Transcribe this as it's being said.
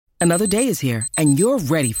Another day is here, and you're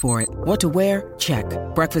ready for it. What to wear? Check.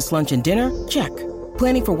 Breakfast, lunch, and dinner? Check.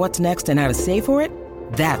 Planning for what's next and how to save for it?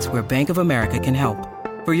 That's where Bank of America can help.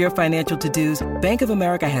 For your financial to-dos, Bank of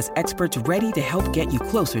America has experts ready to help get you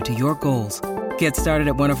closer to your goals. Get started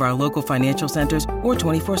at one of our local financial centers or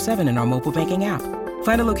 24/7 in our mobile banking app.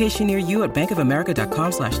 Find a location near you at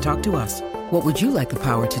bankofamerica.com/talktous. What would you like the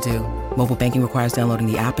power to do? Mobile banking requires downloading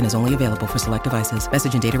the app and is only available for select devices.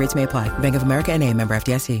 Message and data rates may apply. Bank of America NA, member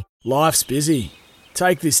FDIC. Life's busy.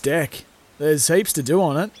 Take this deck. There's heaps to do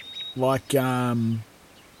on it, like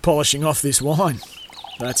polishing off this wine.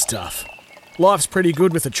 That's tough. Life's pretty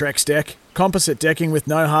good with a Trex deck. Composite decking with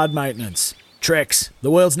no hard maintenance. Trex,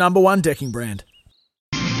 the world's #1 decking brand.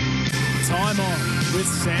 Time on with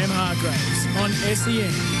Sam Hargraves on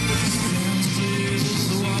SEN.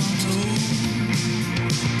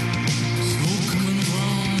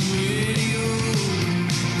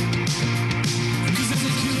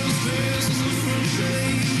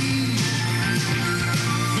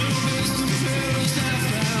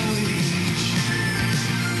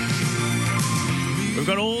 We've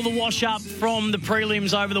got all the wash-up from the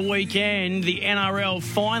prelims over the weekend. The NRL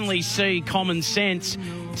finally see common sense.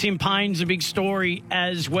 Tim Payne's a big story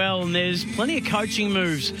as well, and there's plenty of coaching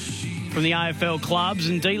moves from the AFL clubs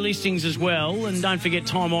and delistings as well. And don't forget,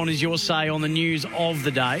 Time On is your say on the news of the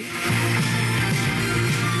day.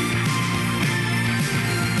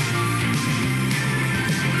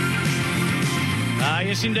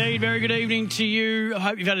 Yes, indeed. Very good evening to you. I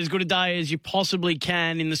hope you've had as good a day as you possibly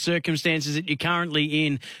can in the circumstances that you're currently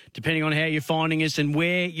in, depending on how you're finding us and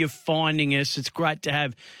where you're finding us. It's great to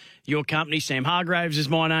have your company. Sam Hargraves is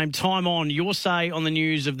my name. Time On, your say on the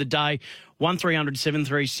news of the day. 1300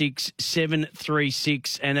 736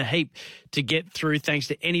 736, and a heap to get through. Thanks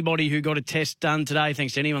to anybody who got a test done today.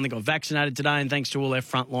 Thanks to anyone that got vaccinated today, and thanks to all our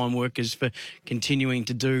frontline workers for continuing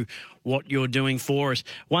to do what you're doing for us.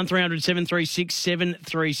 1300 736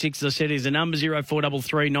 736, as I said, is the number.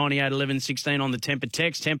 0433 98 11 16 on the Temper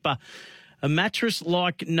text. Temper, a mattress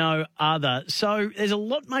like no other. So there's a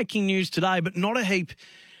lot making news today, but not a heap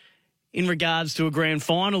in regards to a grand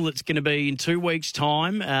final that's going to be in 2 weeks'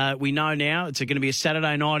 time. We know now it's going to be a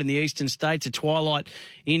Saturday night in the Eastern States, a twilight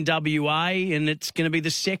in WA, and it's going to be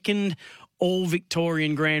the second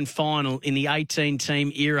all-Victorian grand final in the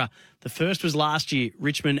 18-team era. The first was last year,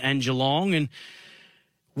 Richmond and Geelong, and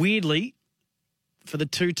weirdly, for the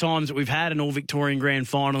two times that we've had an all-Victorian grand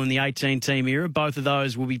final in the 18-team era, both of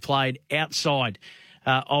those will be played outside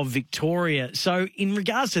of Victoria. So in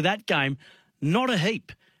regards to that game, not a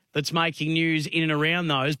heap that's making news in and around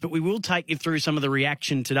those, but we will take you through some of the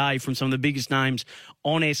reaction today from some of the biggest names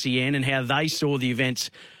on SEN and how they saw the events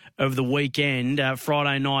of the weekend.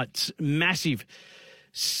 Friday night's massive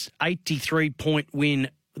 83-point win,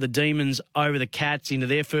 the Demons over the Cats into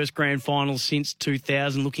their first grand final since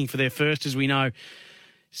 2000, looking for their first, as we know,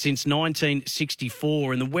 since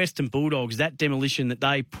 1964. And the Western Bulldogs, that demolition that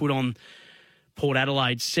they put on Port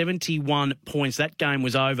Adelaide, 71 points. That game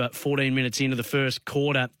was over 14 minutes into the first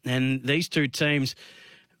quarter. And these two teams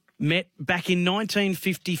met back in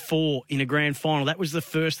 1954 in a grand final. That was the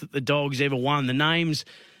first that the Dogs ever won. The names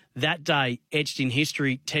that day etched in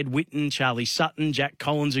history: Ted Whitten, Charlie Sutton, Jack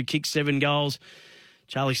Collins, who kicked 7 goals.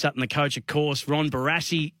 Charlie Sutton, the coach, of course. Ron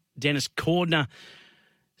Barassi, Dennis Cordner,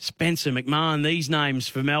 Spencer McMahon. These names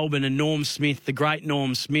for Melbourne, and Norm Smith, the great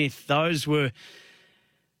Norm Smith. Those were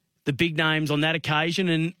the big names on that occasion.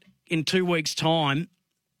 And in 2 weeks' time,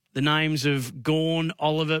 the names of Gawn,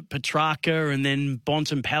 Oliver, Petrarca, and then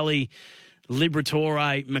Bontempelli,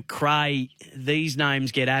 Liberatore, McRae, these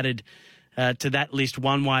names get added to that list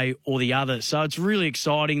one way or the other. So it's really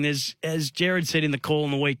exciting. There's, as Jared said in the call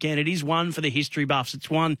on the weekend, it is one for the history buffs.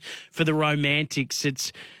 It's one for the romantics.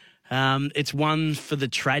 It's one for the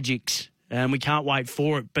tragics. We can't wait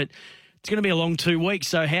for it. But it's going to be a long 2 weeks.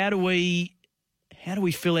 So how do we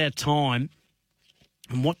fill our time,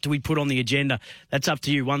 and what do we put on the agenda? That's up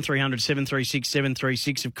to you. 1300 736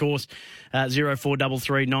 736, of course.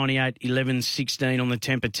 0433 98 11 16 on the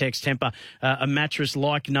Temper text. Temper, a mattress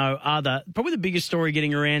like no other. Probably the biggest story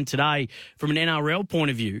getting around today from an NRL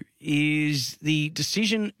point of view is the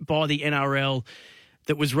decision by the NRL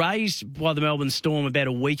that was raised by the Melbourne Storm about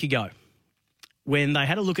a week ago, when they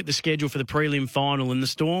had a look at the schedule for the prelim final, and the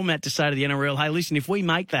Storm had to say to the NRL, hey, listen, if we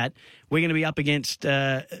make that, we're going to be up against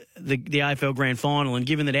the AFL Grand Final, and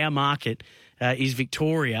given that our market is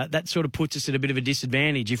Victoria, that sort of puts us at a bit of a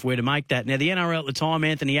disadvantage if we're to make that. Now, the NRL at the time,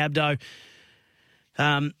 Anthony Abdo,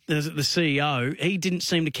 the CEO, he didn't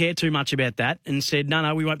seem to care too much about that and said,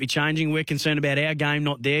 no, we won't be changing. We're concerned about our game,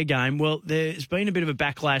 not their game. Well, there's been a bit of a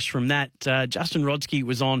backlash from that. Justin Rodsky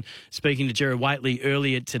was on speaking to Gerard Whateley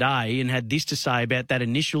earlier today and had this to say about that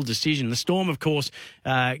initial decision. The Storm, of course,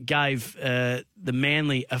 gave the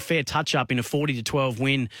Manly a fair touch-up in a 40-12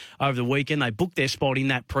 win over the weekend. They booked their spot in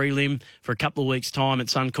that prelim for a couple of weeks' time at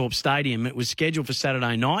Suncorp Stadium. It was scheduled for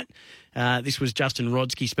Saturday night. This was Justin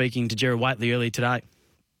Rodsky speaking to Gerard Whateley earlier today.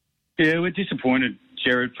 Yeah, we're disappointed,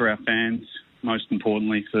 Gerard, for our fans, most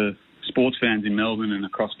importantly for sports fans in Melbourne and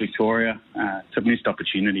across Victoria. It's a missed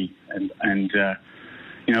opportunity, and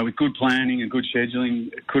with good planning and good scheduling,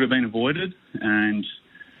 it could have been avoided. And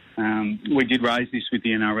we did raise this with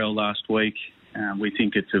the NRL last week. We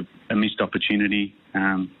think it's a missed opportunity.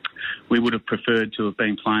 We would have preferred to have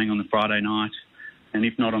been playing on the Friday night. And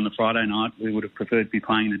if not on the Friday night, we would have preferred to be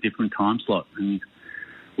playing in a different time slot. And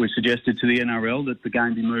we suggested to the NRL that the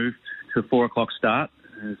game be moved to a 4 o'clock start,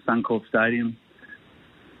 Suncorp Stadium,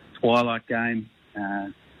 twilight game,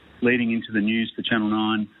 leading into the news for Channel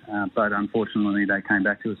 9. But unfortunately, they came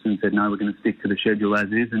back to us and said, no, we're going to stick to the schedule as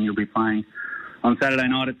is, and you'll be playing on Saturday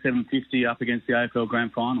night at 7:50 up against the AFL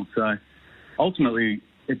Grand Final. So ultimately,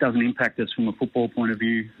 it doesn't impact us from a football point of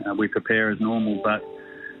view. We prepare as normal, but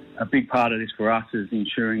a big part of this for us is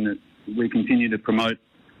ensuring that we continue to promote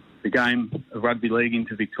the game of rugby league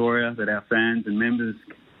into Victoria, that our fans and members,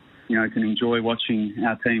 can enjoy watching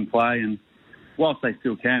our team play. And whilst they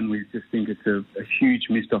still can, we just think it's a huge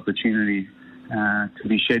missed opportunity to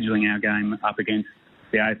be scheduling our game up against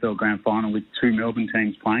the AFL Grand Final with 2 Melbourne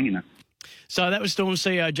teams playing in it. So that was Storm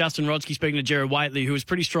CEO Justin Rodsky speaking to Gerard Whateley, who was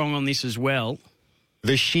pretty strong on this as well.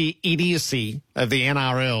 The sheer idiocy of the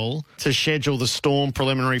NRL to schedule the Storm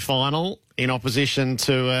preliminary final in opposition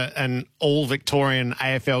to an all-Victorian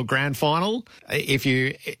AFL Grand Final. If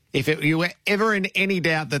you were ever in any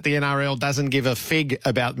doubt that the NRL doesn't give a fig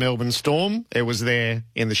about Melbourne Storm, it was there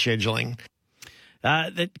in the scheduling.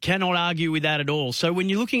 That cannot argue with that at all. So when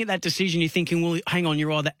you're looking at that decision, you're thinking, well, hang on,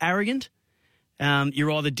 you're either arrogant,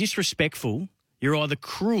 you're either disrespectful, you're either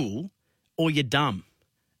cruel, or you're dumb.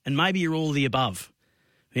 And maybe you're all of the above.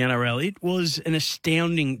 The NRL, it was an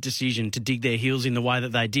astounding decision to dig their heels in the way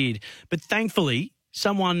that they did. But thankfully,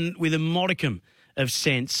 someone with a modicum of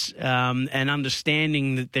sense and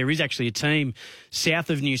understanding that there is actually a team south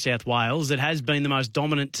of New South Wales that has been the most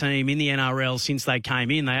dominant team in the NRL since they came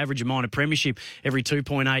in. They average a minor premiership every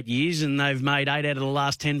 2.8 years, and they've made 8 out of the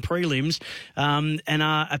last 10 prelims and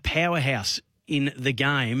are a powerhouse in the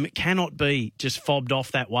game, cannot be just fobbed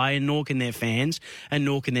off that way, and nor can their fans and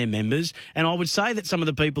nor can their members. And I would say that some of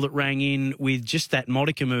the people that rang in with just that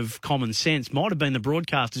modicum of common sense might have been the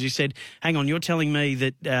broadcasters who said, hang on, you're telling me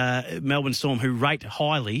that Melbourne Storm, who rate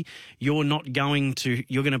highly, you're going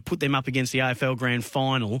to put them up against the AFL Grand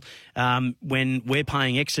Final when we're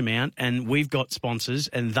paying X amount and we've got sponsors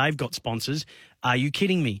and they've got sponsors. Are you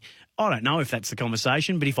kidding me? I don't know if that's the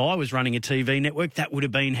conversation, but if I was running a TV network, that would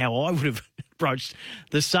have been how I would have approached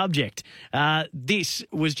the subject. This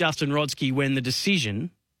was Justin Rodsky when the decision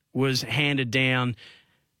was handed down,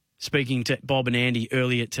 speaking to Bob and Andy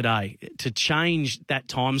earlier today, to change that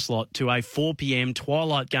time slot to a 4 p.m.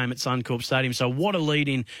 twilight game at Suncorp Stadium. So what a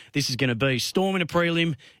lead-in this is going to be. Storm in a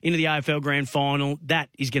prelim, into the AFL Grand Final. That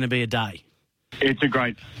is going to be a day. It's a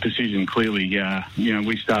great decision, clearly.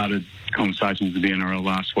 We started conversations with the NRL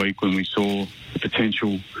last week when we saw the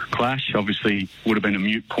potential clash. Obviously, would have been a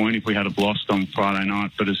moot point if we had lost on Friday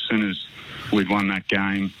night, but as soon as we'd won that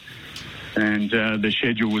game and the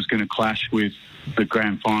schedule was going to clash with the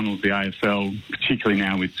grand final of the AFL, particularly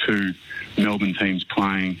now with 2 Melbourne teams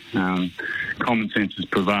playing, common sense has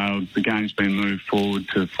prevailed. The game's been moved forward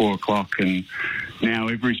to 4 o'clock, and now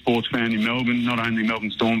every sports fan in Melbourne, not only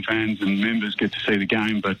Melbourne Storm fans and members, get to see the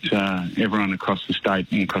game, but everyone across the state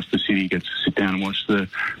and across the city gets to sit down and watch the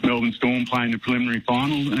Melbourne Storm play in the preliminary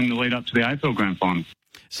final and the lead up to the AFL Grand Final.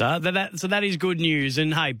 So that is good news.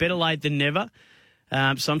 And, hey, better late than never.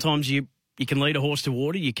 Sometimes you can lead a horse to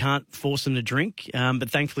water. You can't force them to drink.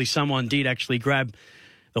 But thankfully someone did actually grab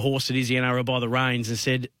the horse that is the NRL by the reins and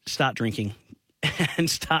said, start drinking. And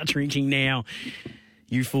start drinking now,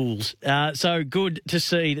 you fools. So good to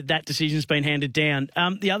see that decision's been handed down.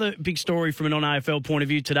 The other big story from a non-AFL point of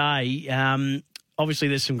view today, obviously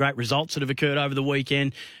there's some great results that have occurred over the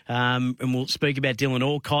weekend, and we'll speak about Dylan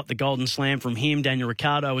Alcott, the Golden Slam from him, Daniel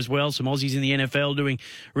Ricciardo as well, some Aussies in the NFL doing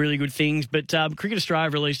really good things. But Cricket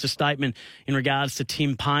Australia released a statement in regards to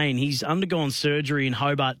Tim Payne. He's undergone surgery in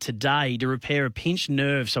Hobart today to repair a pinched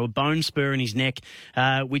nerve, so a bone spur in his neck,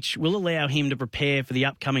 which will allow him to prepare for the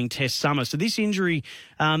upcoming Test summer. So this injury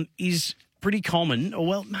is pretty common. Or,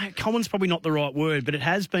 well, common's probably not the right word, but it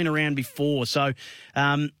has been around before. So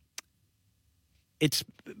it's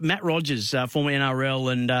Matt Rogers, former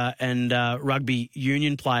NRL and rugby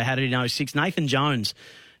union player, had it in 06. Nathan Jones,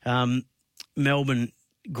 Melbourne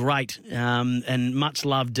great and much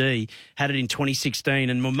loved D, had it in 2016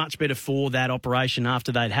 and were much better for that operation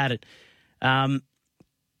after they'd had it.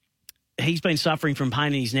 He's been suffering from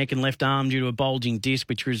pain in his neck and left arm due to a bulging disc,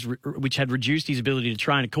 which had reduced his ability to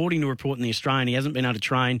train. According to a report in The Australian, he hasn't been able to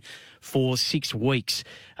train for 6 weeks.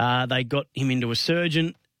 They got him into a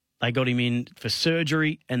surgeon. They got him in for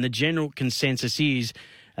surgery, and the general consensus is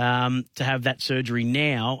to have that surgery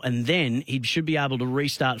now, and then he should be able to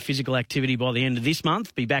restart physical activity by the end of this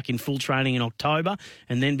month, be back in full training in October,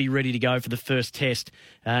 and then be ready to go for the first test.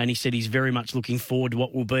 And he said he's very much looking forward to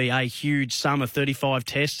what will be a huge summer, 35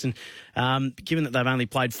 tests. And given that they've only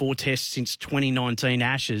played 4 tests since 2019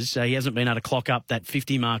 Ashes, he hasn't been able to clock up that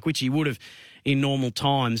 50 mark, which he would have in normal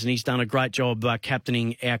times, and he's done a great job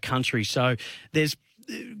captaining our country. So there's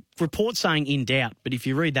reports saying in doubt, but if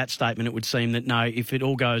you read that statement, it would seem that no, if it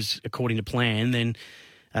all goes according to plan, then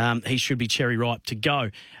he should be cherry ripe to go.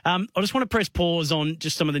 I just want to press pause on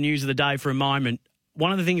just some of the news of the day for a moment.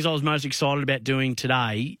 One of the things I was most excited about doing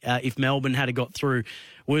today, if Melbourne had got through,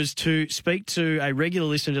 was to speak to a regular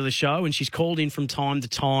listener to the show, and she's called in from time to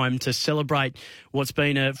time to celebrate what's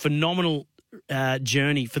been a phenomenal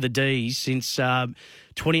journey for the D's since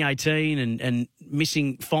 2018 and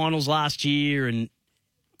missing finals last year.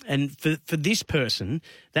 And for this person,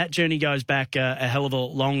 that journey goes back a hell of a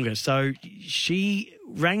lot longer. So she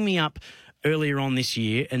rang me up earlier on this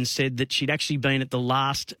year and said that she'd actually been at the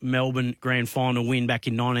last Melbourne Grand Final win back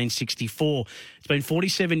in 1964. It's been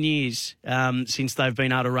 47 years since they've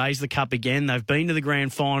been able to raise the cup again. They've been to the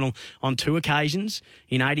Grand Final on 2 occasions,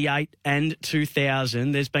 in 88 and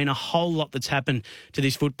 2000. There's been a whole lot that's happened to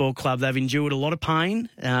this football club. They've endured a lot of pain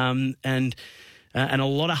and a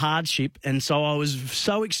lot of hardship. And so I was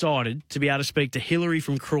so excited to be able to speak to Hillary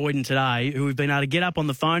from Croydon today, who we've been able to get up on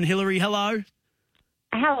the phone. Hillary, hello.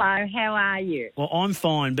 Hello, how are you? Well, I'm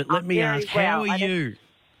fine, but let me ask, how are you?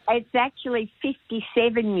 It's actually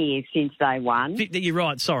 57 years since they won. You're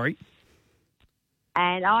right, sorry.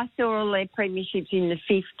 And I saw all their premierships in the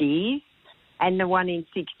 50s and the one in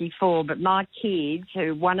 64. But my kids,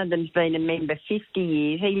 who one of them's been a member 50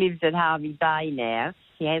 years, he lives at Harvey Bay now.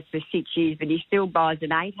 He has for 6 years, but he still buys an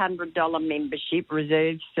 $800 membership,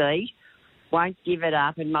 reserve seat, won't give it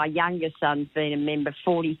up. And my youngest son's been a member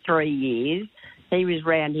 43 years. He was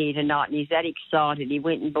round here tonight and he's that excited. He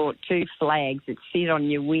went and bought 2 flags that sit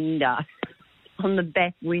on your window, on the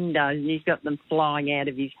back windows, and he's got them flying out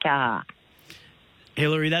of his car.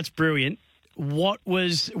 Hillary, that's brilliant. What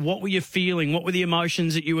were you feeling? What were the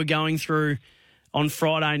emotions that you were going through on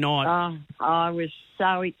Friday night? I was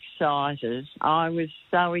so excited. I was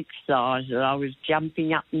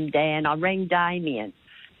jumping up and down. I rang Damien.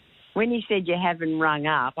 When he said you haven't rung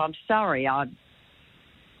up, I'm sorry.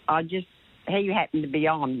 He happened to be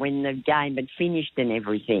on when the game had finished and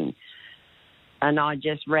everything. And I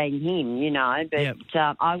just rang him, But yep.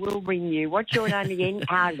 I will ring you. What's your name again?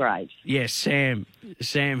 Hargraves. Yes, Sam.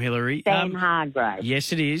 Sam, Hillary. Sam Hargraves.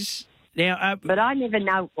 Yes, it is. Now, but I never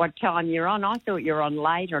know what time you're on. I thought you were on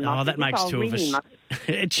later. And that makes 2 of us.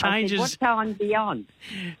 It changes. I said, what time are you on?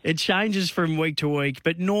 It changes from week to week,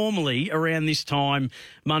 but normally around this time,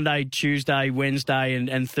 Monday, Tuesday, Wednesday,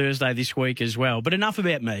 and Thursday this week as well. But enough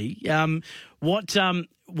about me.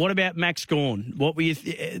 What about Max Gawn? What were you?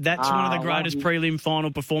 That's one of the greatest prelim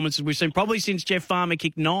final performances we've seen, probably since Jeff Farmer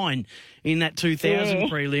kicked 9 in that 2000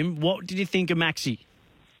 prelim. What did you think of Maxie?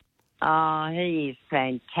 Oh, he is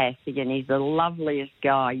fantastic, and he's the loveliest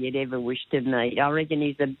guy you'd ever wish to meet. I reckon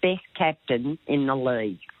he's the best captain in the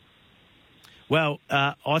league. Well,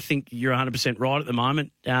 I think you're 100% right at the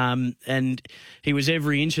moment, and he was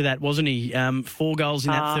every inch of that, wasn't he? 4 goals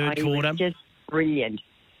in that third quarter. He was just brilliant.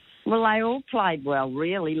 Well, they all played well,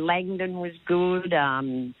 really. Langdon was good.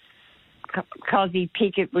 Cozzy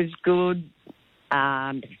Pickett was good.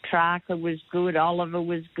 Tracker was good. Oliver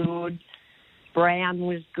was good. Brown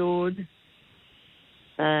was good,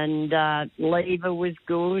 and Lever was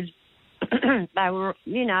good. They were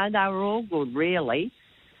all good, really.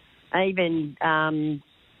 Even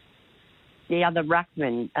the other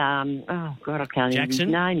ruckman, I can't even his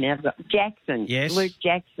name now. Jackson, yes, Luke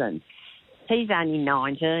Jackson. He's only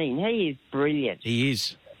 19. He is brilliant. He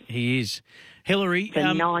is. Hillary,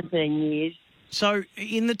 for 19 years. So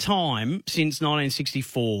in the time since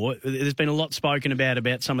 1964, there's been a lot spoken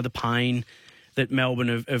about some of the pain that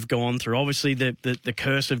Melbourne have gone through. Obviously, the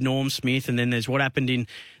curse of Norm Smith, and then there's what happened in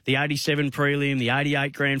the 87 prelim, the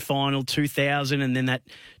 88 grand final, 2000, and then that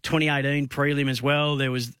 2018 prelim as well.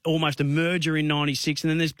 There was almost a merger in 96,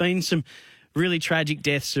 and then there's been some really tragic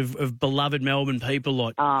deaths of beloved Melbourne people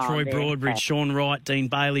like Troy Broadbridge, Sean Wright, Dean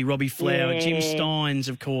Bailey, Robbie Flower, Jim Steins,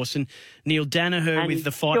 of course, and Neil Danaher and with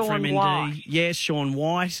the fight Sean for MND. White. Yes, Sean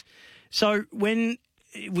White. So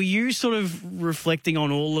were you sort of reflecting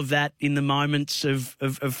on all of that in the moments of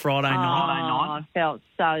Friday night? I felt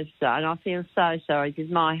so and I feel so sorry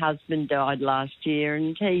because my husband died last year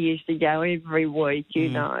and he used to go every week, you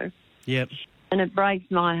know. Yep. And it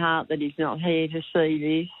breaks my heart that he's not here to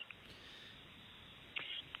see this.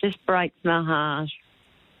 Just breaks my heart.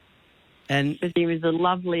 And Because he was the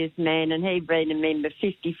loveliest man and he'd been a member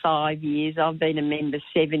 55 years. I've been a member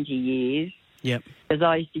 70 years. yep. Because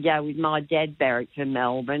I used to go with my dad back to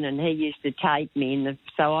Melbourne and he used to take me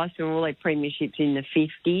so I saw all their premierships in the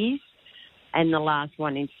 50s and the last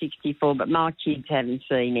one in 64, but my kids haven't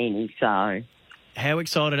seen any, so... How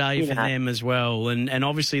excited are you for them as well? And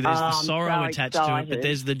obviously there's the sorrow attached to it, but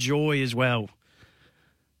there's the joy as well.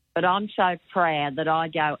 But I'm so proud that I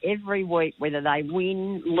go every week, whether they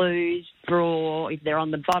win, lose, draw, if they're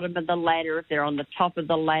on the bottom of the ladder, if they're on the top of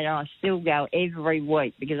the ladder, I still go every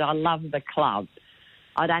week because I love the club.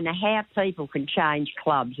 I don't know how people can change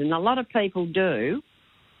clubs, and a lot of people do.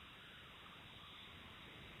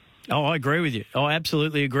 Oh, I agree with you. I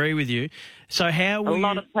absolutely agree with you. So how will A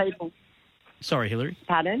lot of people... Sorry, Hillary.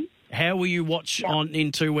 Pardon? How will you watch on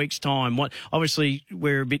in 2 weeks' time? Obviously,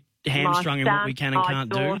 we're a bit hamstrung in what we can and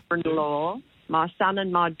can't do. My son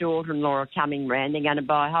and my daughter-in-law are coming round. They're going to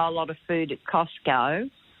buy a whole lot of food at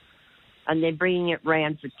Costco and they're bringing it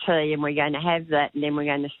round for tea and we're going to have that and then we're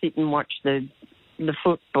going to sit and watch the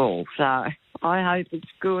football. So I hope it's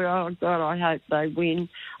good. Oh, God, I hope they win.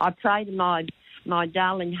 I pray to my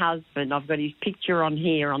darling husband. I've got his picture on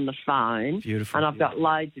here on the phone. Beautiful. And I've got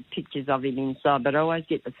loads of pictures of him inside, but I always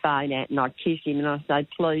get the phone out and I kiss him and I say,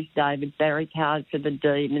 please, David, barrack hard for the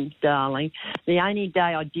Demons, darling. The only day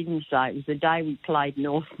I didn't say it was the day we played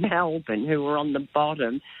North Melbourne, who were on the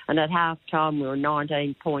bottom, and at half-time we were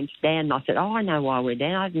 19 points down. And I said, I know why we're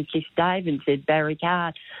down. I haven't kissed Dave and said, barrack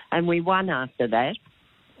hard. And we won after that.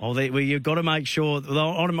 Well, you've got to make sure.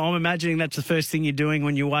 I'm imagining that's the first thing you're doing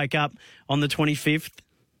when you wake up on the 25th.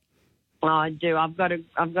 I do. I've got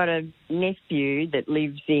a nephew that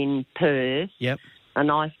lives in Perth. Yep.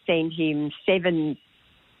 And I sent him 7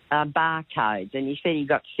 barcodes, and he said he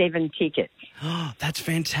got 7 tickets. Oh, that's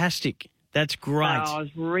fantastic. That's great. So I was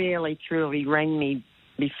really, truly, he rang me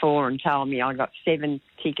before and told me I got 7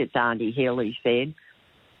 tickets, Auntie Hill, he said.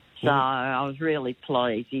 So I was really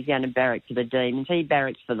pleased. He's going to barrack for the Demons. He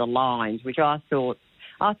barracks for the Lions, which I thought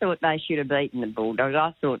they should have beaten the Bulldogs.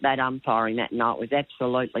 I thought that umpiring that night was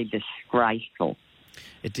absolutely disgraceful.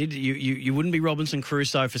 It did. You wouldn't be Robinson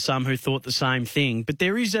Crusoe for some who thought the same thing. But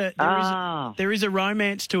there is a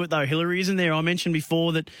romance to it, though, Hillary, isn't there? I mentioned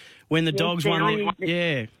before that when the Dogs won,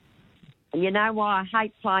 yeah. You know why I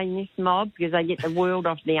hate playing this mob? Because they get the world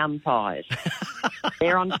off the umpires.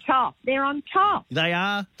 They're on top. They're on top. They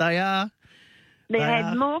are. They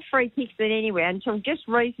had more free kicks than anywhere until just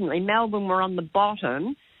recently. Melbourne were on the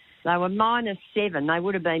bottom. They were -7. They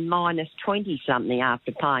would have been -20-something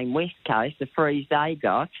after playing West Coast, the freeze they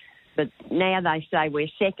got. But now they say we're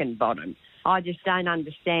second bottom. I just don't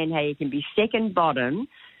understand how you can be second bottom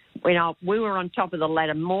when we were on top of the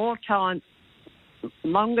ladder more time,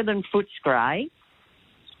 longer than Footscray,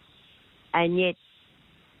 and yet,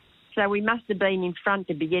 so we must have been in front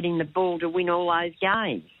to be getting the ball to win all those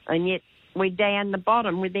games, and yet we're down the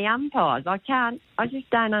bottom with the umpires. I just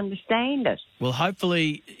don't understand it. Well,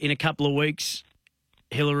 hopefully in a couple of weeks,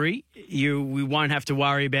 Hillary, we won't have to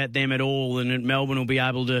worry about them at all, and Melbourne will be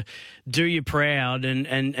able to do you proud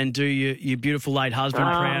and do your beautiful late husband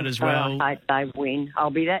proud as well. I hope they win.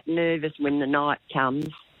 I'll be that nervous when the night comes.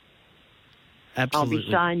 Absolutely. I'll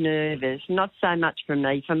be so nervous. Not so much for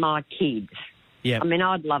me, for my kids. Yeah. I mean,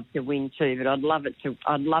 I'd love to win too, but I'd love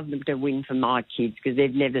them to win for my kids because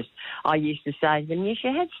they've never. I used to say to them, yes,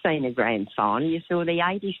 you have seen a grand final. You saw the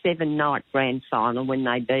 87 night grand final when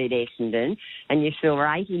they beat Essendon, and you saw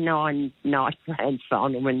 89 night grand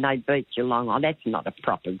final when they beat Geelong. Oh, that's not a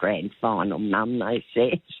proper grand final, Mum, they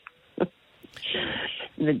said.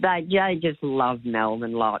 They just love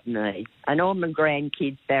Melbourne like me. And all my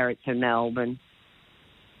grandkids barrack for Melbourne.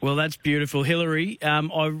 Well, that's beautiful. Hillary,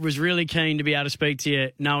 I was really keen to be able to speak to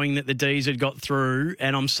you knowing that the D's had got through,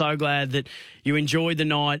 and I'm so glad that you enjoyed the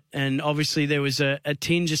night. And obviously there was a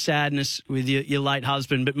tinge of sadness with your late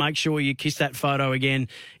husband, but make sure you kiss that photo again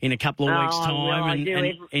in a couple of weeks' time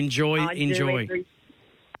and enjoy.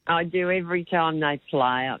 I do every time they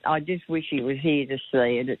play. I just wish he was here to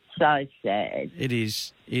see it. It's so sad. It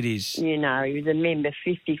is. You know, he was a member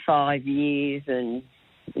 55 years and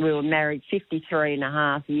we were married 53 and a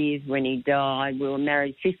half years when he died. We were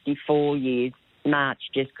married 54 years, March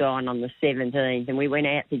just gone on the 17th, and we went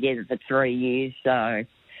out together for 3 years. So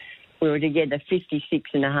we were together 56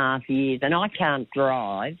 and a half years. And I can't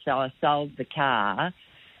drive, so I sold the car.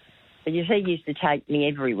 But you see, he used to take me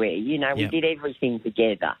everywhere. You know, we did everything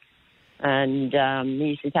together. And he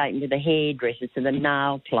used to take me to the hairdresser, to the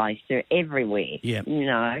nail place, to everywhere, you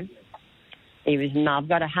know. I've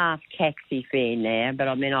got a half taxi fare now, but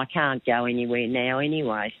I mean, I can't go anywhere now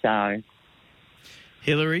anyway, so.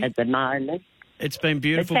 Hillary? At the moment. It's been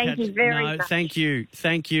beautiful. But thank you very much. Thank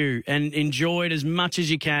you. And enjoy it as much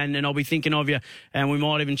as you can, and I'll be thinking of you, and we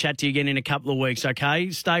might even chat to you again in a couple of weeks,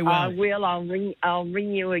 okay? Stay well. I will. I'll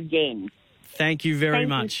ring you again. Thank you very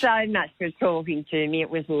much. Thank you so much for talking to me. It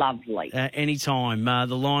was lovely. Anytime.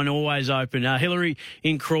 The line always open. Hillary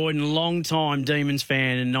in Croydon, long-time Demons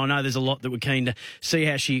fan, and I know there's a lot that we're keen to see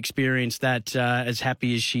how she experienced that, as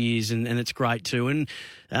happy as she is, and it's great too. And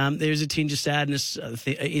there's a tinge of sadness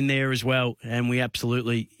in there as well, and we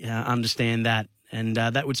absolutely understand that. And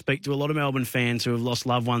that would speak to a lot of Melbourne fans who have lost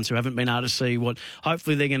loved ones who haven't been able to see what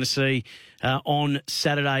hopefully they're going to see on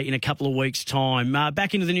Saturday in a couple of weeks' time.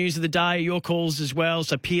 Back into the news of the day, your calls as well.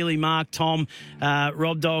 So Peely, Mark, Tom,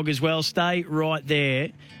 Rob Dog as well. Stay right there.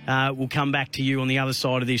 We'll come back to you on the other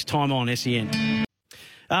side of this. Time on SEN.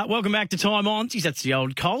 Welcome back to Time On. Geez, that's the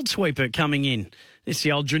old cold sweeper coming in. It's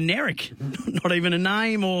the old generic. Not even a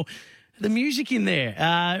name or the music in there.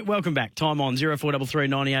 Welcome back. Time on 0433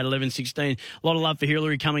 98 11 16. A lot of love for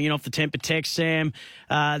Hillary coming in off the temper text, Sam.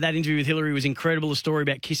 That interview with Hillary was incredible. The story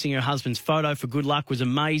about kissing her husband's photo for good luck was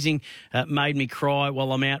amazing. Made me cry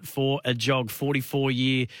while I'm out for a jog.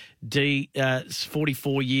 44-year D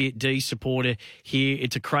supporter here.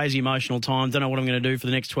 It's a crazy emotional time. Don't know what I'm going to do for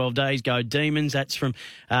the next 12 days. Go Demons. That's from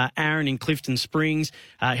Aaron in Clifton Springs.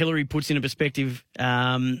 Hillary puts into perspective...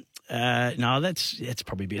 no, that's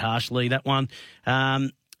probably a bit harsh, Lee, that one.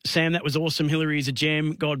 Sam, that was awesome. Hillary is a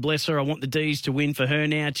gem. God bless her. I want the D's to win for her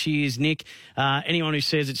now. Cheers, Nick. Anyone who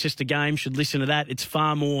says it's just a game should listen to that. It's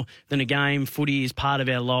far more than a game. Footy is part of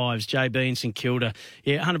our lives. JB in St Kilda.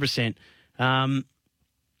 Yeah, 100%.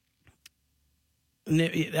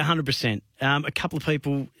 100%. A couple of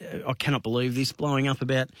people, I cannot believe this, blowing up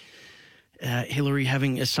about Hillary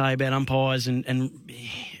having a say about umpires and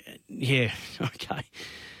yeah, okay.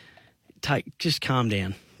 Just calm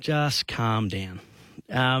down. Just calm down.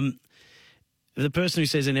 The person who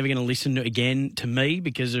says they're never going to listen again to me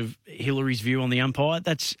because of Hillary's view on the umpire,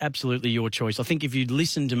 that's absolutely your choice. I think if you'd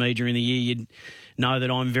listened to me during the year, you'd know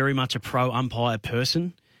that I'm very much a pro-umpire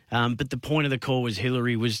person. But the point of the call was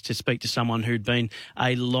Hillary was to speak to someone who'd been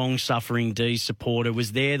a long-suffering D's supporter,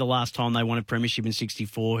 was there the last time they won a premiership in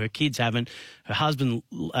 64. Her kids haven't. Her husband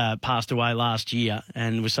passed away last year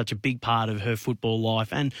and was such a big part of her football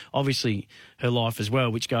life and obviously her life as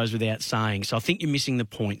well, which goes without saying. So I think you're missing the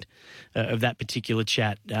point of that particular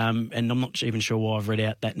chat. And I'm not even sure why I've read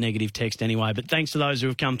out that negative text anyway. But thanks to those who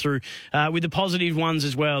have come through with the positive ones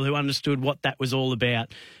as well, who understood what that was all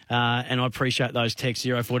about. And I appreciate those texts,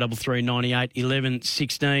 0433 98 11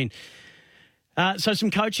 16. So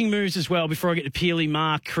some coaching moves as well before I get to Peely,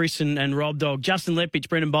 Mark, Chris and Rob Dog. Justin Lepich,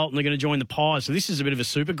 Brendan Bolton are going to join the Pies. So this is a bit of a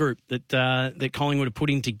super group that Collingwood are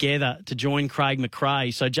putting together to join Craig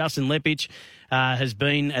McRae. So Justin Lepich has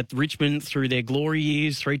been at Richmond through their glory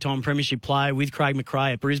years, three-time premiership player with Craig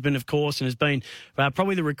McRae at Brisbane, of course, and has been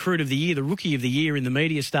probably the recruit of the year, the rookie of the year in the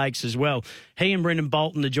media stakes as well. He and Brendan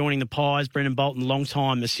Bolton are joining the Pies. Brendan Bolton,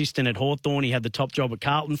 long-time assistant at Hawthorn. He had the top job at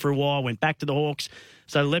Carlton for a while, went back to the Hawks.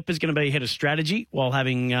 So Lep is going to be head of strategy while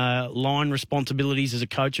having line responsibilities as a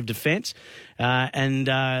coach of defence.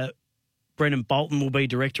 And Brendan Bolton will be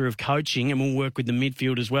director of coaching and will work with the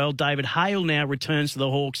midfield as well. David Hale now returns to the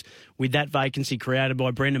Hawks with that vacancy created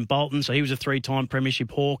by Brendan Bolton. So he was a three-time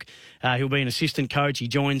premiership Hawk. He'll be an assistant coach. He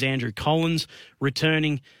joins Andrew Collins,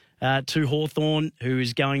 returning to Hawthorn, who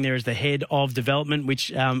is going there as the head of development,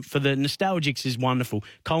 which for the nostalgics is wonderful.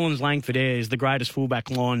 Collins, Langford Ayre is the greatest fullback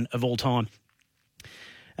line of all time.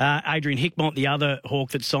 Adrian Hickmott, the other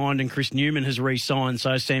Hawk that signed, and Chris Newman has re-signed.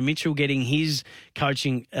 So Sam Mitchell getting his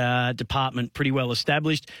coaching department pretty well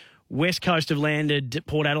established. West Coast have landed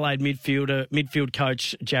Port Adelaide midfield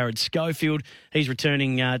coach Jared Schofield. He's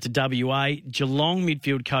returning to WA. Geelong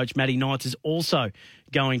midfield coach Matty Knights is also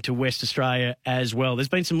going to West Australia as well. There's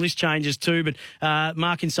been some list changes too, but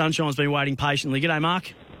Mark in Sunshine's been waiting patiently. G'day,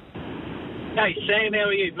 Mark. Hey, Sam, how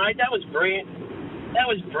are you, mate? That was brilliant. That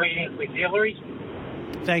was brilliant with Hillary.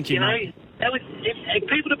 Thank you, mate. If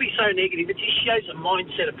people to be so negative, it just shows the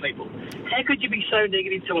mindset of people. How could you be so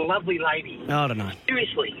negative to a lovely lady? I don't know.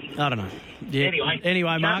 Seriously. I don't know. Yeah.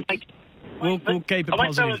 Anyway, Mark, we'll keep it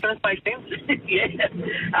positive. Yeah.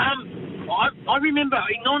 I remember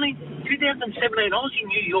in 2017, I was in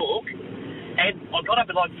New York, and I got up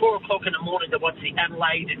at like 4 o'clock in the morning to watch the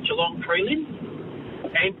Adelaide and Geelong prelim,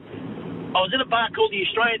 and I was in a bar called the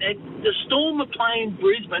Australian, and the Storm were playing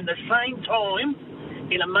Brisbane the same time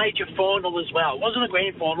in a major final as well. It wasn't a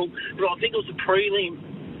grand final, but I think it was a prelim,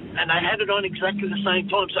 and they had it on exactly the same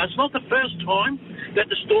time. So it's not the first time that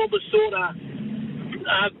the Storm was sort of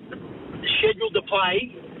scheduled to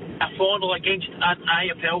play a final against an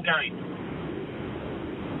AFL game.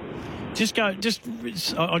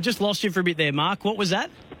 I just lost you for a bit there, Mark. What was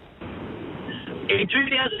that? In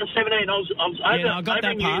 2017, I was over. I got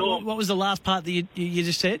that part. What was the last part that you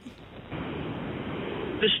just said?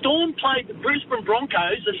 The Storm played the Brisbane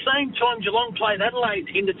Broncos the same time Geelong played Adelaide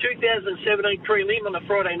in the 2017 prelim on a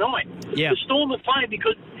Friday night. Yeah. The Storm were playing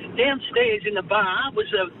because downstairs in the bar was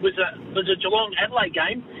a Geelong Adelaide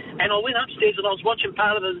game, and I went upstairs and I was watching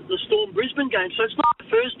part of the Storm Brisbane game. So it's not the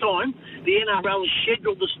first time the NRL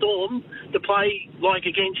scheduled the Storm to play like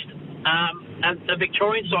against a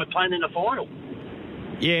Victorian side playing in the final.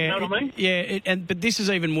 Yeah, you know what I mean? Yeah, but this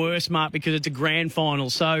is even worse, Mark, because it's a grand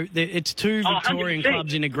final. So it's two Victorian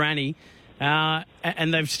clubs in a granny,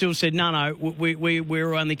 and they've still said, no,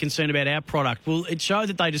 we're only concerned about our product. Well, it showed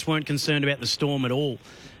that they just weren't concerned about the Storm at all,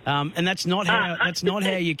 and that's not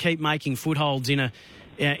how you keep making footholds in an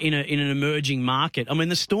emerging market. I mean,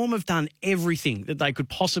 the Storm have done everything that they could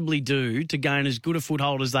possibly do to gain as good a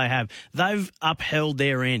foothold as they have. They've upheld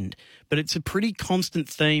their end. But it's a pretty constant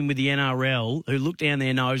theme with the NRL, who look down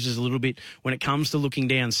their noses a little bit when it comes to looking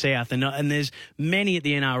down south. And there's many at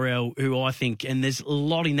the NRL who I think, and there's a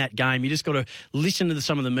lot in that game, you just got to listen to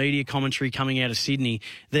some of the media commentary coming out of Sydney,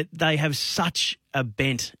 that they have such a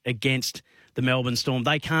bent against the Melbourne Storm.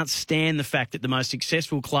 They can't stand the fact that the most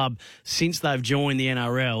successful club since they've joined the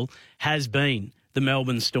NRL has been the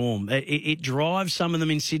Melbourne Storm. It drives some of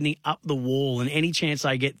them in Sydney up the wall, and any chance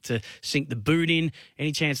they get to sink the boot in,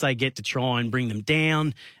 any chance they get to try and bring them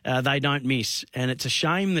down, they don't miss. And it's a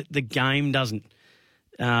shame that the game doesn't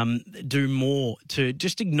do more to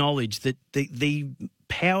just acknowledge that the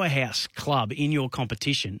powerhouse club in your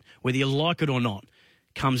competition, whether you like it or not,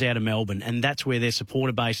 comes out of Melbourne, and that's where their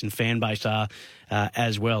supporter base and fan base are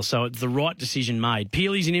as well. So it's the right decision made.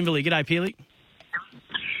 Peely's in Inverleigh. G'day, Peely.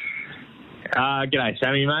 G'day,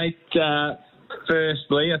 Sammy, mate.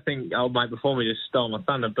 Firstly, I think old mate before me just stole my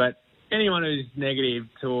thunder, but anyone who's negative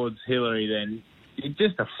towards Hillary, then you're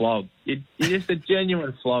just a flog. You're just a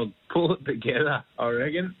genuine flog. Pull it together, I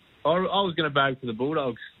reckon. I was going to bag for the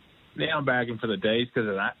Bulldogs. Now I'm bagging for the D's because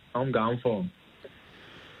of that. I'm going for them.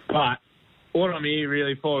 But what I'm here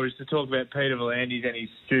really for is to talk about Peter V'landys and his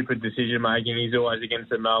stupid decision-making. He's always against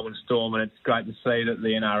the Melbourne Storm, and it's great to see that the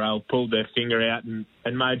NRL pulled their finger out and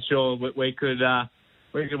made sure that we could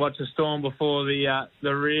watch the Storm before the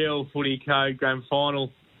real footy code grand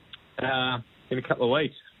final in a couple of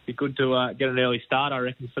weeks. Be good to get an early start, I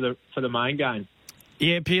reckon, for the main game.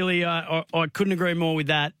 Yeah, Peely, I couldn't agree more with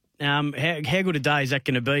that. How good a day is that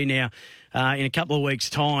going to be now in a couple of weeks'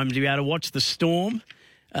 time to be able to watch the Storm?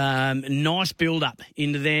 Nice build-up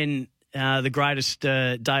into then the greatest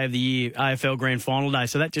day of the year, AFL Grand Final Day.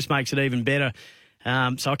 So that just makes it even better.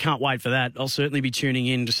 So I can't wait for that. I'll certainly be tuning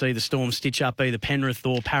in to see the Storm stitch up either Penrith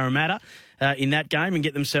or Parramatta in that game and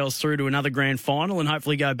get themselves through to another grand final and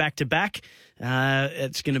hopefully go back-to-back.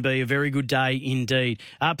 It's going to be a very good day indeed.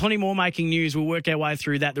 Plenty more making news. We'll work our way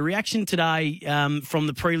through that. The reaction today from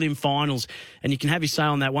the prelim finals, and you can have your say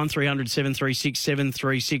on that, 1300 736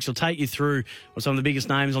 736. I'll take you through what some of the biggest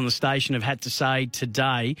names on the station have had to say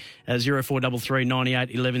today. 0433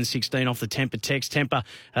 98 11 16 off the Temper text. Temper,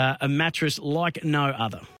 a mattress like no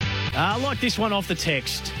other. Like this one off the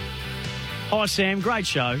text. Hi, Sam. Great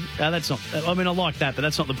show. I like that, but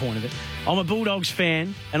that's not the point of it. I'm a Bulldogs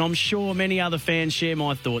fan, and I'm sure many other fans share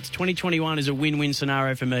my thoughts. 2021 is a win-win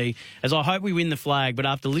scenario for me, as I hope we win the flag, but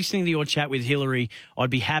after listening to your chat with Hillary, I'd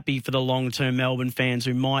be happy for the long-term Melbourne fans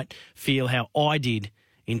who might feel how I did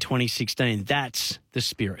in 2016. That's the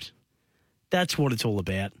spirit. That's what it's all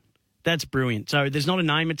about. That's brilliant. So there's not a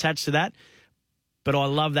name attached to that. But I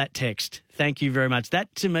love that text. Thank you very much.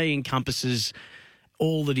 That, to me, encompasses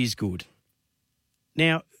all that is good.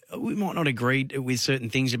 Now, we might not agree with certain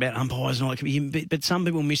things about umpires and all that, but some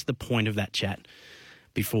people miss the point of that chat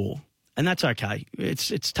before. And that's okay.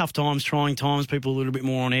 It's tough times, trying times, people a little bit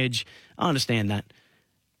more on edge. I understand that.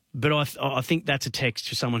 But I think that's a text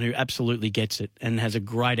for someone who absolutely gets it and has a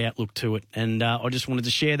great outlook to it. And I just wanted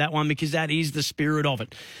to share that one because that is the spirit of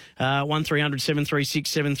it. 1300 736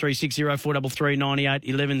 736 0433 98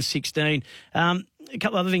 11 16. A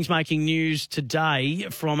couple of other things making news today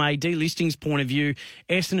from a delistings point of view.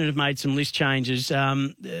 Essendon have made some list changes.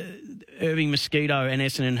 Irving Mosquito and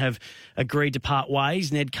Essendon have agreed to part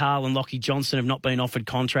ways. Ned Carl and Lockie Johnson have not been offered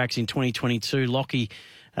contracts in 2022. Lockie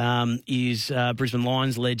is Brisbane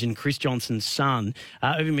Lions legend Chris Johnson's son.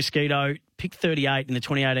 Irving Mosquito picked 38 in the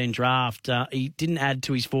 2018 draft. He didn't add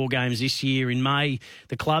to his 4 games this year. In May,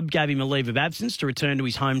 the club gave him a leave of absence to return to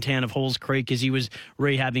his hometown of Halls Creek as he was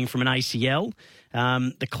rehabbing from an ACL.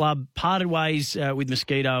 The club parted ways with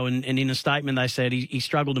Mosquito, and in a statement they said he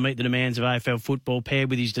struggled to meet the demands of AFL football, paired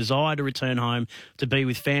with his desire to return home to be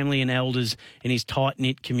with family and elders in his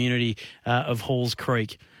tight-knit community of Halls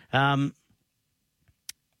Creek.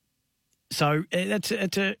 So that's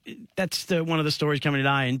one of the stories coming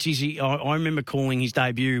today. And geez, I remember calling his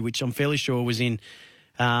debut, which I'm fairly sure was in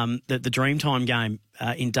the Dreamtime game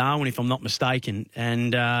in Darwin, if I'm not mistaken,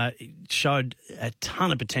 and it showed a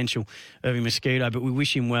ton of potential, Irving Mosquito, but we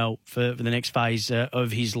wish him well for the next phase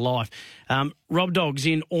of his life. Rob Dogg's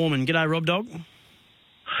in Ormond. G'day, Rob Dogg.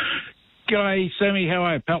 G'day, Sammy. How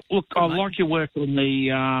are you, pal? Look, I like your work on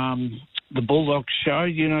the Bulldogs show.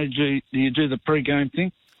 You know, do you do the pre-game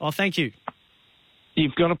thing? Oh, thank you.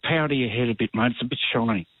 You've got to powder your head a bit, mate. It's a bit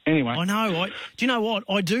shiny. Anyway. I know. Do you know what?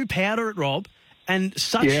 I do powder it, Rob, and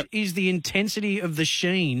such is the intensity of the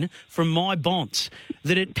sheen from my bonds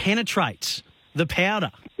that it penetrates the powder.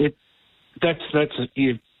 That's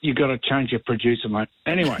it. You've got to change your producer, mate.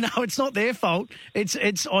 Anyway. No, it's not their fault. It's.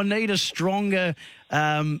 I need a stronger...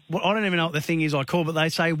 I don't even know what the thing is I call, but they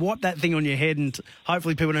say, wipe that thing on your head, and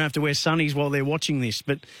hopefully people don't have to wear sunnies while they're watching this.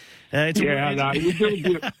 But no,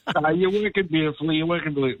 you're working beautifully.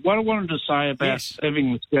 What I wanted to say about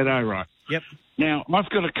Irving Mosquito, right? Yep. Now, I've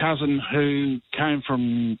got a cousin who came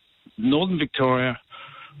from northern Victoria,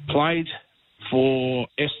 played for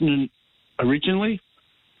Essendon originally.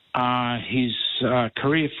 His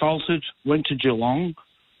career faltered, went to Geelong,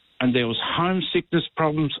 and there was homesickness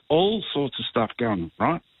problems, all sorts of stuff going on,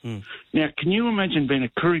 right? Mm. Now, can you imagine being a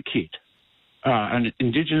Koori kid, an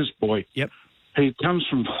Indigenous boy, who comes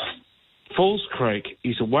from Falls Creek,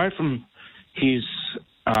 he's away from his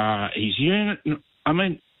unit. I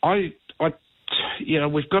mean, we've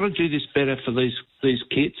got to do this better for these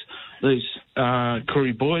kids, these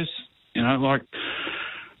Koori boys. You know, like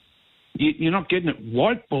you're not getting it.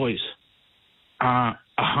 White boys are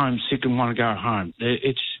homesick and want to go home.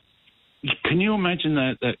 Can you imagine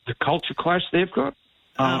the culture clash they've got?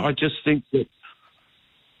 I just think that.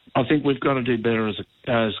 I think we've got to do better as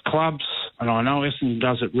clubs, and I know Essendon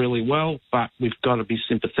does it really well, but we've got to be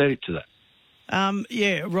sympathetic to that.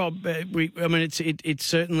 Rob.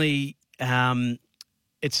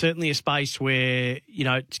 It's certainly a space where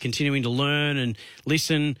it's continuing to learn and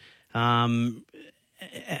listen, and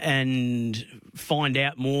find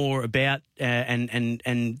out more about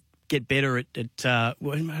and get better at I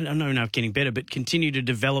don't know if getting better, but continue to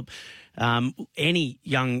develop any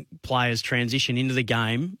young player's transition into the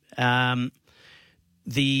game.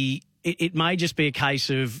 It may just be a case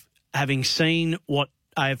of having seen what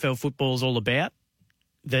AFL football is all about,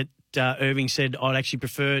 that Irving said, I'd actually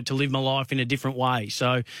prefer to live my life in a different way.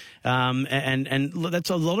 So, and that's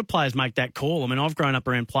a lot of players make that call. I mean, I've grown up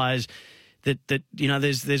around players that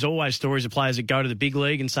there's always stories of players that go to the big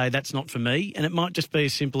league and say, that's not for me. And it might just be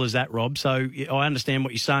as simple as that, Rob. So I understand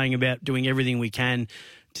what you're saying about doing everything we can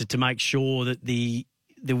to make sure that the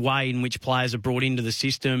way in which players are brought into the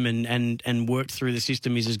system and worked through the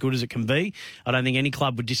system is as good as it can be. I don't think any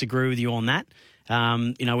club would disagree with you on that.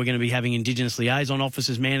 We're going to be having Indigenous liaison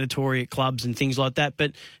officers mandatory at clubs and things like that.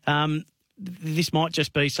 But this might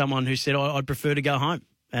just be someone who said, I'd prefer to go home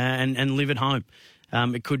and live at home.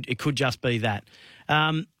 It could just be that.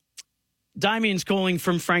 Damien's calling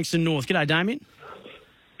from Frankston North. G'day, Damien.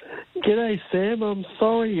 G'day, Sam. I'm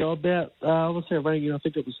sorry about, obviously I rang you, I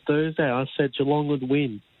think it was Thursday. I said Geelong would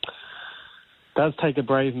win. Does take a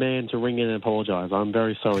brave man to ring in and apologise. I'm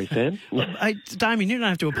very sorry, Sam. Hey, Damien, you don't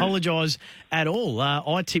have to apologise at all.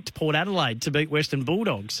 I tipped Port Adelaide to beat Western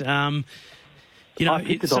Bulldogs. I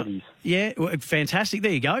picked the Doggies. Yeah, fantastic.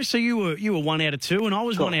 There you go. So you were 1 out of 2 and I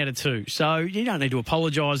was 1 out of 2. So you don't need to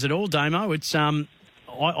apologise at all, Damo. It's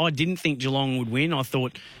I didn't think Geelong would win. I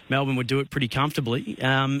thought Melbourne would do it pretty comfortably,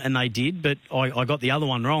 and they did, but I got the other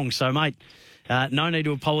one wrong. So, mate, no need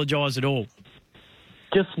to apologise at all.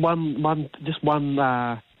 Just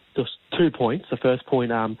 2 points. The first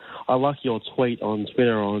point, I like your tweet on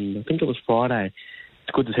Twitter on, I think it was Friday.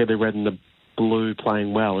 It's good to see the red and the blue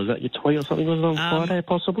playing well. Is that your tweet or something? Was it on Friday,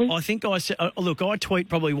 possibly? I think I tweet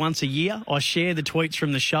probably once a year. I share the tweets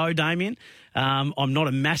from the show, Damien. I'm not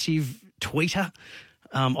a massive tweeter.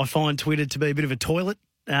 I find Twitter to be a bit of a toilet.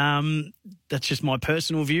 That's just my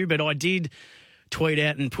personal view, but I did tweet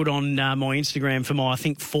out and put on my Instagram for my, I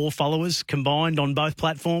think, 4 followers combined on both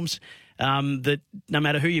platforms, that no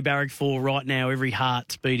matter who you barrack for right now, every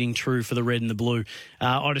heart's beating true for the red and the blue.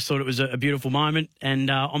 I just thought it was a beautiful moment,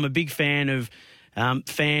 and I'm a big fan of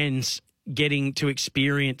fans getting to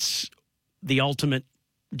experience the ultimate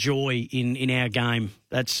joy in our game.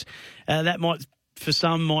 That might, for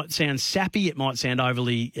some, might sound sappy, it might sound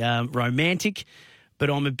overly romantic, but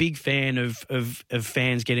I'm a big fan of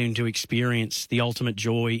fans getting to experience the ultimate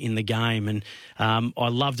joy in the game. And I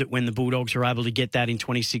loved it when the Bulldogs were able to get that in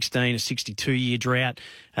 2016, a 62-year drought.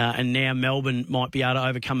 And now Melbourne might be able to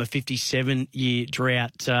overcome a 57-year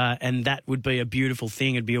drought. And that would be a beautiful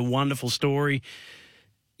thing. It'd be a wonderful story.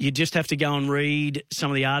 You just have to go and read some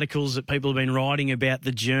of the articles that people have been writing about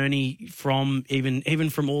the journey from even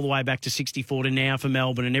from all the way back to 64 to now for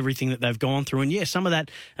Melbourne and everything that they've gone through. And, yeah, some of that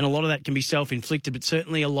and a lot of that can be self-inflicted, but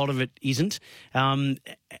certainly a lot of it isn't. And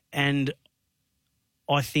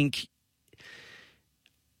I think,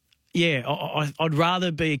 yeah, I'd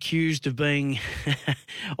rather be accused of being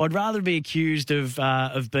of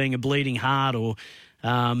being a bleeding heart or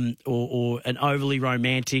an overly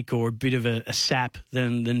romantic or a bit of a sap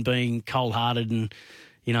than being cold-hearted and,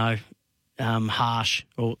 harsh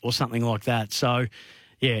or something like that. So,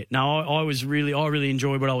 yeah, no, I really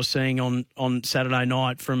enjoyed what I was seeing on Saturday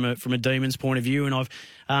night from a Demons point of view, and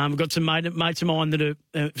I've got some mates of mine that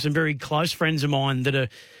are some very close friends of mine that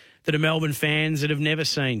are Melbourne fans that have never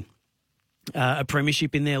seen a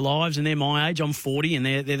premiership in their lives, and they're my age. I'm 40, and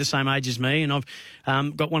they're the same age as me. And I've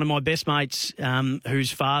got one of my best mates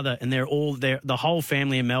whose father, and the whole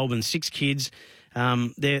family in Melbourne, 6 kids.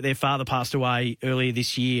 Their father passed away earlier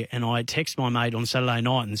this year, and I texted my mate on Saturday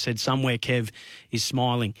night and said, somewhere Kev is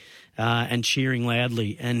smiling and cheering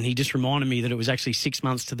loudly. And he just reminded me that it was actually 6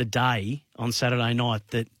 months to the day on Saturday night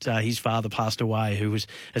that his father passed away, who was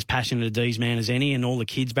as passionate a D's man as any, and all the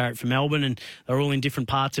kids barracked for Melbourne, and they're all in different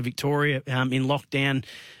parts of Victoria in lockdown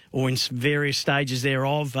or in various stages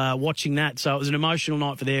thereof, watching that. So it was an emotional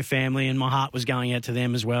night for their family, and my heart was going out to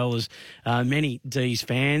them as well as many D's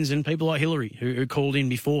fans and people like Hillary who called in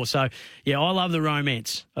before. So, yeah, I love the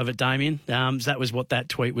romance of it, Damien. So that was what that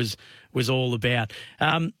tweet was all about.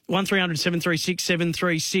 1300 736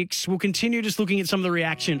 736. We'll continue just looking at some of the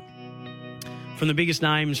reaction from the biggest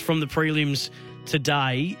names from the prelims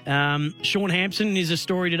today. Sean Hampson is a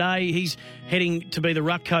story today. He's heading to be the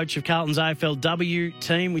ruck coach of Carlton's AFLW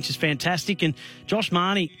team, which is fantastic. And Josh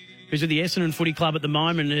Marnie, who's at the Essendon Footy Club at the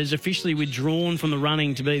moment, has officially withdrawn from the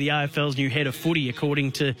running to be the AFL's new head of footy,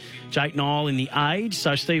 according to Jake Nile in The Age.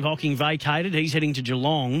 So Steve Hocking vacated. He's heading to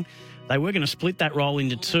Geelong. They were going to split that role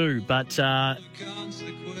into 2, but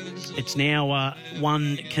it's now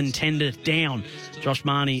one contender down. Josh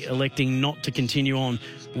Marnie electing not to continue on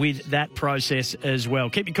with that process as well.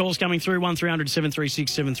 Keep your calls coming through, 1300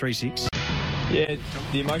 736 736. Yeah,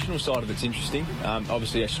 the emotional side of it's interesting.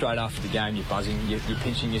 Obviously, straight after the game, you're buzzing, you're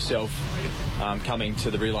pinching yourself, coming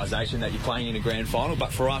to the realisation that you're playing in a grand final.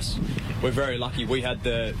 But for us, we're very lucky. We had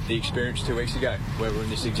the experience 2 weeks ago where we're in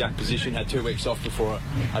this exact position, had 2 weeks off before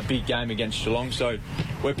a big game against Geelong. So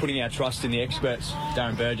we're putting our trust in the experts,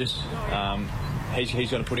 Darren Burgess.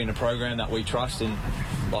 He's going to put in a program that we trust, and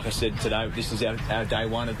like I said today, this is our day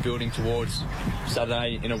one of building towards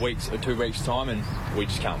Saturday in 2 weeks' time, and we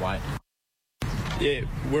just can't wait. Yeah,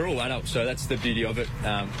 we're all adults, so that's the beauty of it.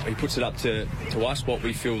 He puts it up to us what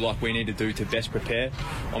we feel like we need to do to best prepare.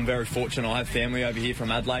 I'm very fortunate. I have family over here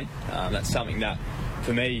from Adelaide. That's something that,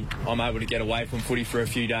 for me, I'm able to get away from footy for a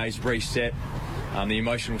few days, reset. The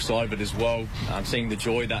emotional side of it as well, seeing the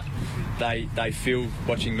joy that they feel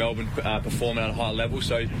watching Melbourne perform at a high level.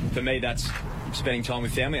 So for me, that's spending time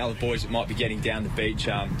with family. Other boys that might be getting down the beach,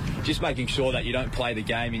 just making sure that you don't play the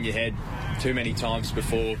game in your head too many times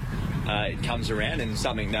before it comes around. And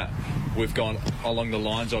something that we've gone along the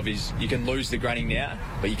lines of is you can lose the granny now,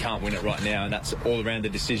 but you can't win it right now. And that's all around the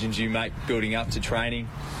decisions you make building up to training.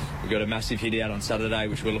 We've got a massive hit out on Saturday,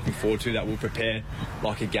 which we're looking forward to, that we'll prepare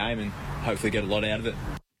like a game and hopefully get a lot out of it.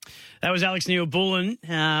 That was Alex Neil-Bullen,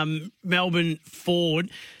 Melbourne forward.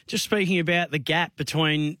 Just speaking about the gap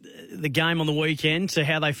between the game on the weekend to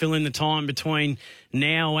how they fill in the time between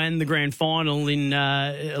now and the grand final in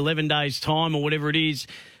 11 days' time or whatever it is.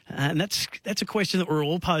 And that's a question that we're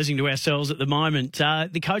all posing to ourselves at the moment.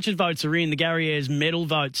 The coaches' votes are in, the Gary Ayres medal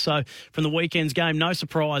votes. So from the weekend's game, no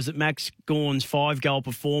surprise that Max Gawn's 5-goal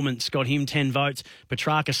performance got him 10 votes.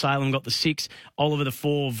 Petrarca Salem got the 6, Oliver the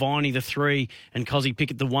 4, Viney the 3, and Cozzy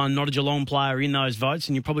Pickett the 1. Not a Geelong player in those votes,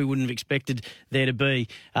 and you probably wouldn't have expected there to be.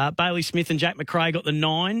 Bailey Smith and Jack McRae got the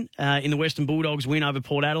 9 in the Western Bulldogs win over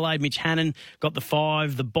Port Adelaide. Mitch Hannon got the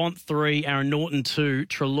 5, the Bont 3, Aaron Norton 2,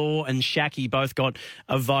 Treloar and Shaki both got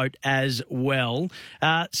a vote as well.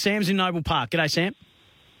 Sam's in Noble Park. G'day, Sam.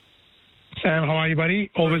 Sam, how are you, buddy?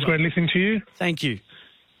 Always great listening to you. Thank you.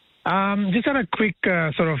 Just had a quick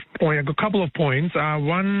sort of point, a couple of points.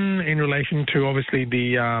 One in relation to obviously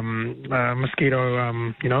the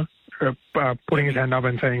Mosquito, putting his hand up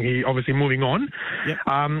and saying he obviously moving on. Yep.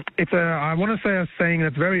 I want to say a saying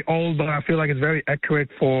that's very old, but I feel like it's very accurate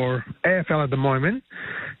for AFL at the moment,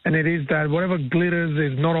 and it is that whatever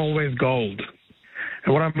glitters is not always gold.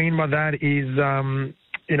 And what I mean by that is,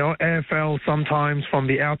 AFL sometimes from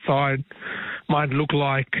the outside might look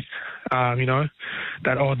like,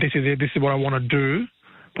 that, oh, this is it, this is what I want to do.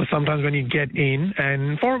 But sometimes when you get in,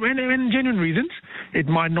 and for genuine reasons, it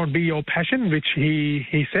might not be your passion, which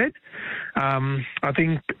he said. I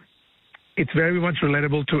think it's very much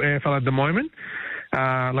relatable to AFL at the moment.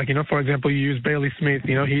 For example, you use Bailey Smith.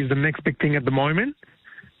 He's the next big thing at the moment.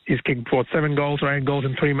 He's kicked, 7 goals or 8 goals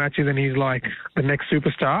in 3 matches, and he's like the next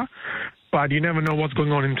superstar. But you never know what's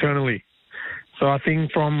going on internally. So I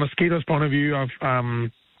think from Mosquito's point of view,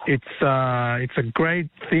 it's a great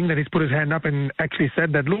thing that he's put his hand up and actually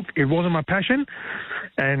said that, look, it wasn't my passion,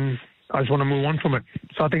 and I just want to move on from it.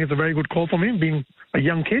 So I think it's a very good call from him, being a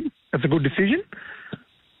young kid. That's a good decision.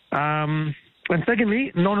 And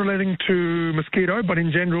secondly, not relating to Mosquito, but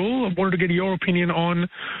in general, I wanted to get your opinion on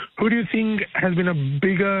who do you think has been a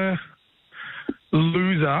bigger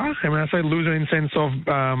loser? And when I say loser in the sense of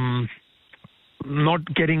not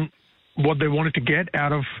getting what they wanted to get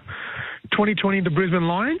out of 2020, the Brisbane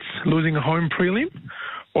Lions losing a home prelim,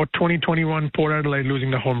 or 2021 Port Adelaide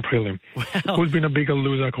losing the home prelim? Well, who's been a bigger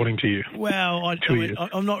loser according to you? Well,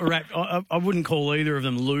 I'm not I wouldn't call either of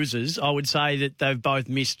them losers. I would say that they've both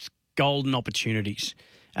missed golden opportunities,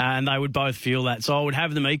 and they would both feel that. So I would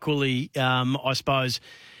have them equally, I suppose,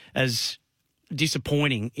 as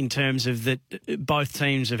disappointing in terms of that both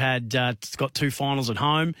teams have had got 2 finals at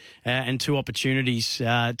home and 2 opportunities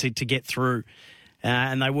to get through.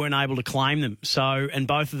 And they weren't able to claim them. So, and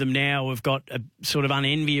both of them now have got a sort of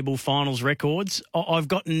unenviable finals records. I've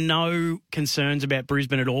got no concerns about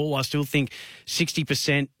Brisbane at all. I still think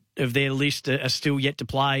 60% of their list are still yet to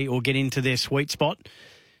play or get into their sweet spot.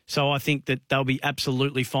 So I think that they'll be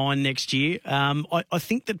absolutely fine next year. I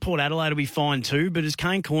think that Port Adelaide will be fine too. But as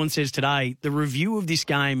Kane Corn says today, the review of this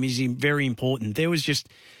game is very important. There was just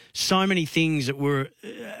so many things that were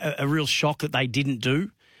a real shock that they didn't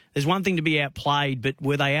do. There's one thing to be outplayed, but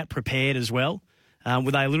were they out-prepared as well?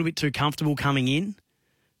 Were they a little bit too comfortable coming in?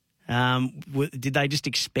 Did they just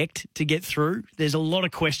expect to get through? There's a lot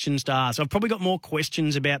of questions to ask. I've probably got more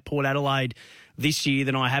questions about Port Adelaide this year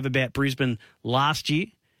than I have about Brisbane last year.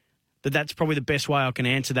 But that's probably the best way I can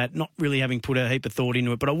answer that, not really having put a heap of thought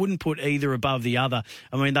into it. But I wouldn't put either above the other.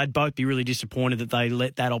 I mean, they'd both be really disappointed that they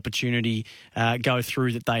let that opportunity go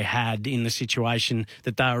through that they had in the situation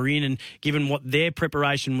that they were in. And given what their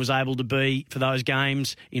preparation was able to be for those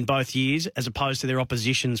games in both years, as opposed to their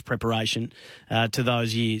opposition's preparation to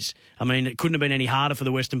those years. I mean, it couldn't have been any harder for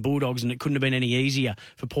the Western Bulldogs, and it couldn't have been any easier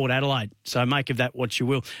for Port Adelaide. So make of that what you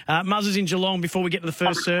will. Muzzer's in Geelong before we get to the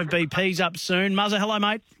first serve. BP's up soon. Muzzer, hello,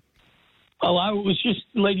 mate. Hello, it was just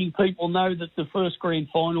letting people know that the first grand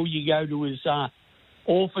final you go to is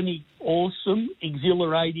awesome,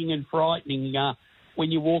 exhilarating and frightening when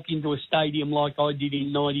you walk into a stadium like I did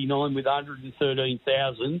in 99 with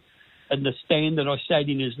 113,000 and the stand that I sat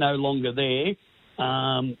in is no longer there.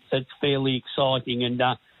 That's fairly exciting. And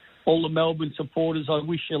all the Melbourne supporters, I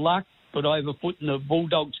wish you luck, but I have a foot in the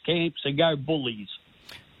Bulldogs camp, so go Bullies.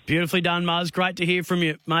 Beautifully done, Muzz. Great to hear from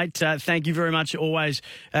you, mate. Thank you very much. Always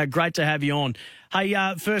great to have you on. Hey,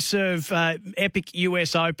 first serve, Epic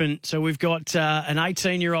US Open. So we've got an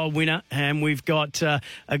 18-year-old winner, and we've got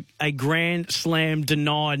a Grand Slam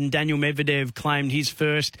denied, and Daniel Medvedev claimed his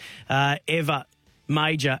first ever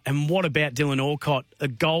major. And what about Dylan Alcott? A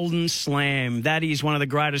Golden Slam. That is one of the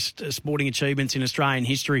greatest sporting achievements in Australian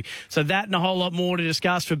history. So that and a whole lot more to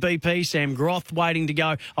discuss for BP. Sam Groth waiting to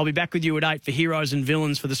go. I'll be back with you at 8 for Heroes and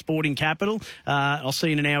Villains for the Sporting Capital. I'll see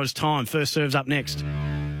you in an hour's time. First Serve's up next.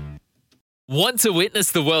 Want to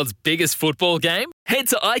witness the world's biggest football game? Head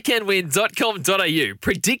to iCanWin.com.au,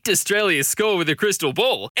 predict Australia's score with a crystal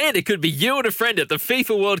ball, and it could be you and a friend at the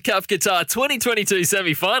FIFA World Cup Qatar 2022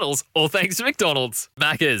 semi-finals, all thanks to McDonald's.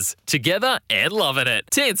 Maccas, together and loving it.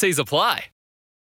 TNCs apply.